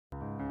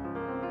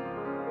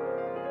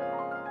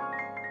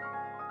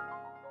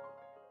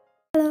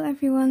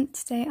everyone,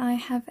 today I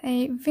have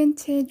a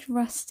vintage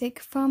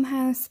rustic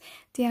farmhouse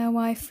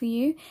DIY for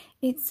you.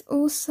 It's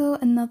also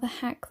another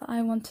hack that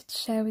I wanted to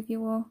share with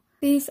you all.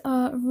 These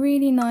are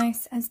really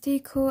nice as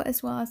decor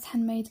as well as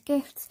handmade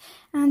gifts,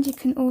 and you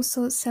can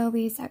also sell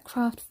these at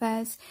craft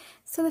fairs.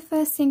 So the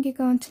first thing you're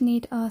going to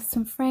need are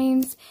some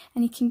frames,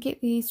 and you can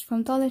get these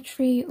from Dollar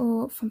Tree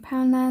or from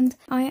Poundland.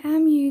 I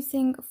am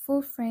using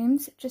 4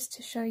 frames just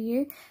to show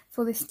you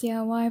for this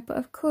DIY, but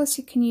of course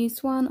you can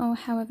use 1 or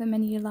however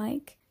many you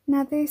like.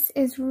 Now this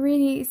is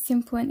really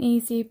simple and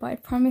easy, but I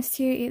promise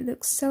you it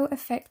looks so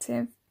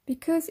effective.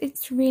 Because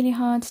it's really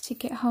hard to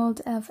get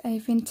hold of a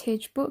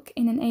vintage book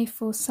in an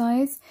A4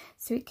 size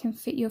so it can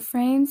fit your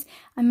frames,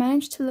 I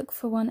managed to look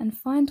for one and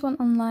find one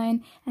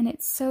online, and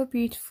it's so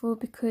beautiful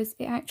because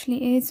it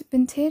actually is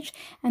vintage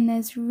and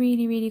there's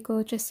really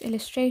gorgeous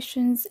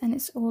illustrations and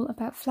it's all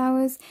about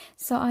flowers,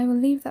 so I will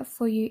leave that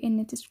for you in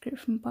the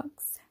description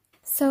box.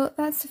 So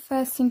that's the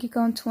first thing you're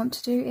going to want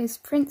to do, is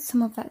print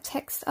some of that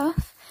text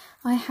off.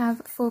 I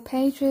have 4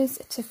 pages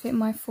to fit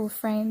my 4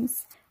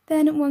 frames.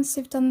 Then once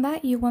you've done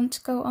that, you want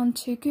to go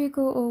onto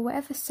Google or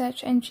whatever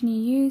search engine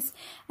you use,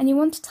 and you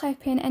want to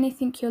type in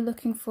anything you're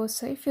looking for.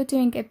 So if you're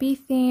doing a bee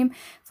theme,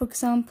 for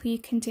example, you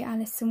can do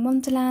Alice in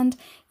Wonderland.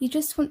 You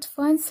just want to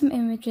find some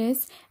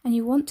images and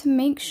you want to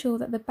make sure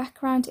that the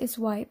background is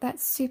white.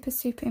 That's super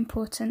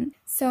important.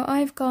 So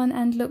I've gone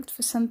and looked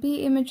for some bee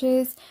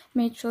images,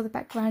 made sure the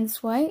background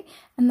is white,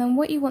 and then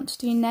what you want to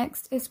do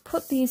next is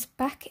put these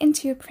back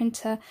into your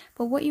printer.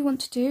 But what you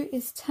want to do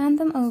is turn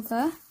them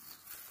over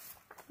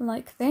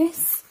like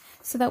this,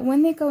 so that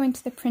when they go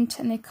into the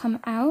printer and they come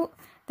out,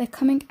 they're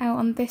coming out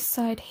on this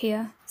side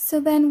here. So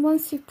then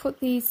once you've put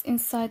these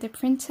inside the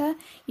printer,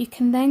 you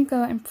can then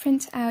go and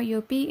print out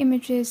your bee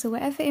images or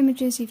whatever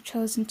images you've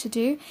chosen to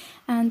do,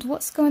 and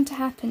what's going to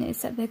happen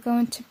is that they're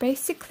going to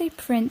basically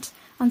print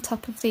on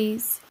top of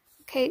these.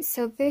 Okay,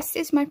 so this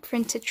is my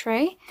printer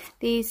tray.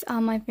 These are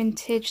my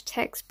vintage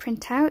text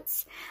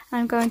printouts.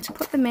 I'm going to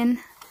put them in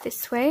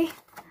this way.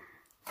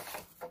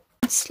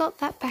 Slot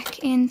that back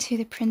into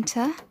the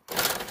printer,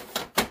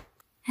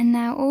 and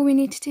now all we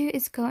need to do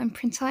is go and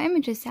print our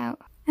images out.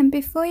 And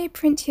before you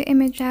print your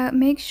image out,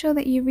 make sure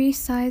that you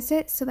resize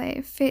it so that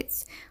it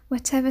fits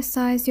whatever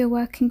size you're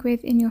working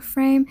with in your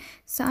frame.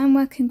 So I'm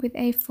working with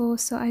A4,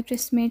 so I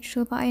just made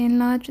sure that I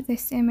enlarge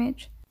this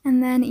image,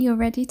 and then you're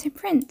ready to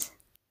print.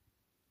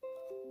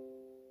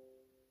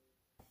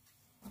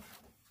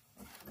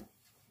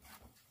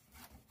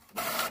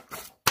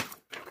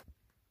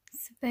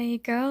 There you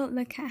go,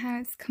 look at how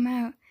it's come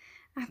out.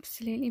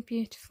 Absolutely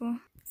beautiful.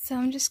 So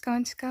I'm just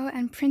going to go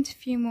and print a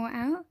few more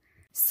out.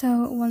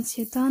 So once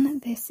you're done,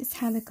 this is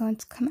how they're going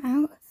to come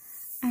out.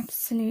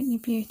 Absolutely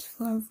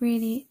beautiful. I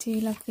really do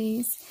love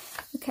these.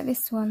 Look at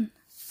this one.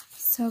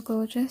 So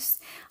gorgeous.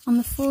 On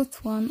the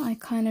 4th one, I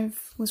kind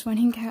of was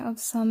running out of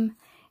some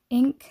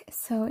ink,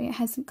 so it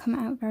hasn't come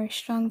out very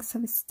strong. So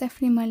this is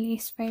definitely my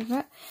least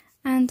favourite.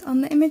 And on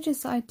the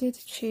images that I did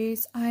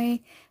choose,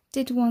 I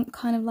did want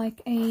kind of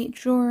like a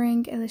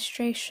drawing,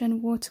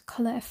 illustration,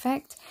 watercolour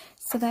effect,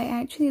 so that it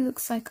actually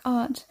looks like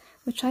art,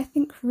 which I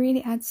think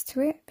really adds to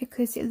it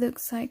because it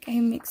looks like a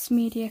mixed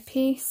media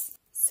piece.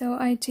 So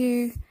I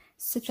do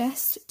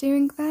suggest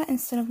doing that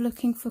instead of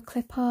looking for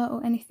clip art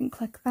or anything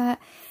like that.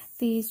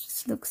 These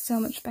just look so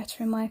much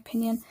better in my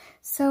opinion.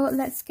 So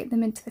let's get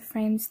them into the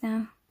frames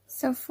now.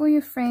 So for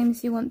your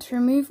frames, you want to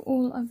remove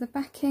all of the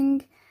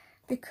backing,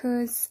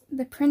 because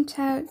the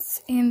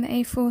printouts in the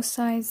A4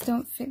 size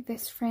don't fit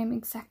this frame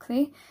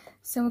exactly,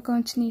 so we're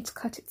going to need to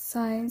cut its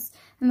size.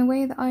 And the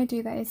way that I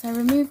do that is I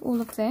remove all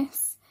of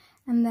this,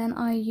 and then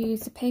I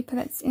use the paper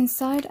that's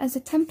inside as a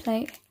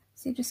template.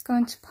 So you're just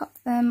going to pop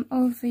them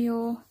over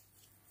your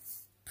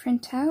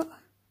printout.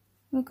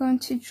 We're going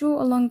to draw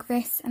along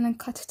this and then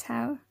cut it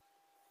out.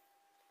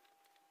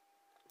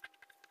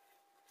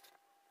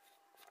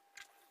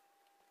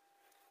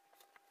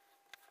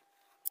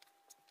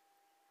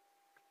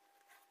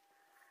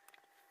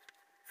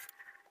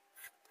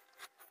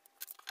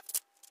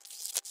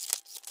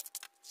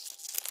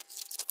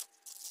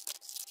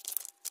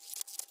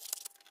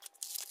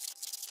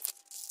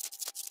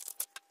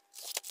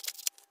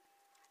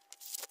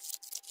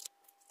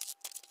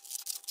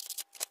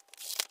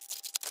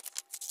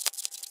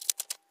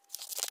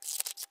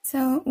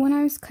 So when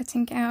I was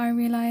cutting it out, I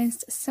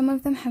realised some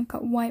of them have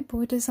got white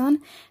borders on,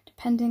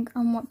 depending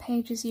on what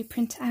pages you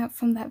print out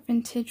from that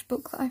vintage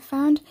book that I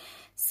found.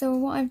 So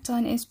what I've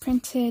done is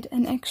printed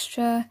an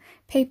extra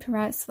paper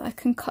out so that I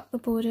can cut the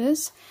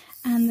borders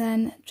and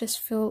then just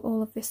fill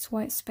all of this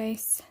white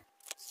space.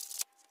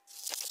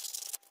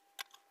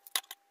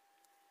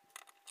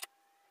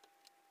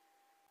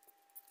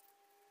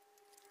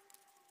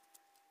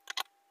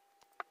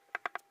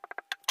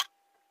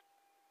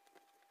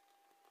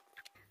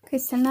 Okay,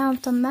 so now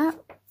I've done that,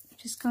 you're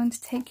just going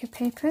to take your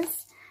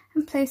papers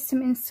and place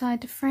them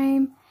inside the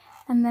frame,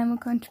 and then we're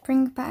going to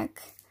bring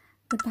back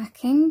the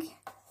backing,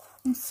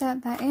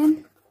 insert that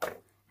in,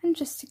 and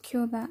just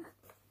secure that.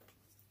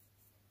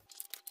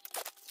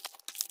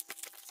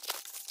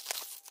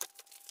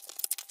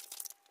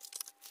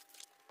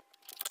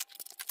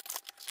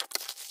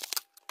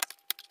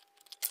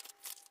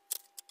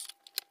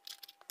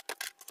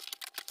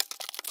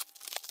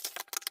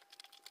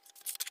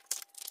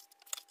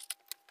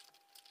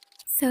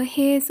 So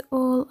here's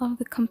all of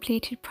the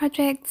completed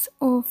projects,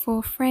 all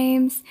 4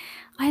 frames.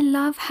 I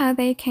love how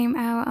they came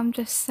out. I'm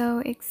just so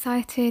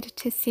excited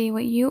to see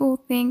what you all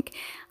think.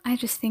 I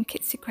just think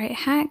it's a great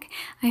hack.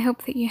 I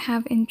hope that you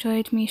have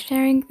enjoyed me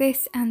sharing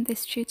this and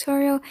this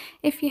tutorial.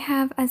 If you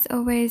have, as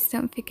always,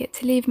 don't forget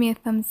to leave me a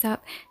thumbs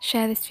up,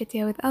 share this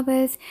video with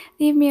others,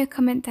 leave me a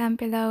comment down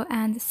below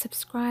and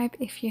subscribe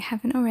if you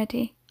haven't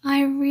already.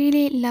 I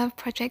really love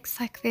projects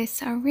like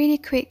this. They are really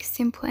quick,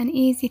 simple and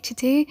easy to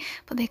do,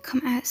 but they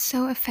come out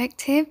so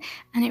effective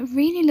and it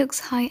really looks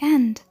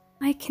high-end.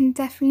 I can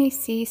definitely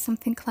see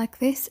something like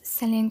this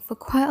selling for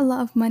quite a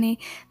lot of money.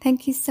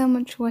 Thank you so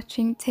much for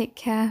watching. Take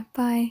care.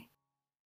 Bye.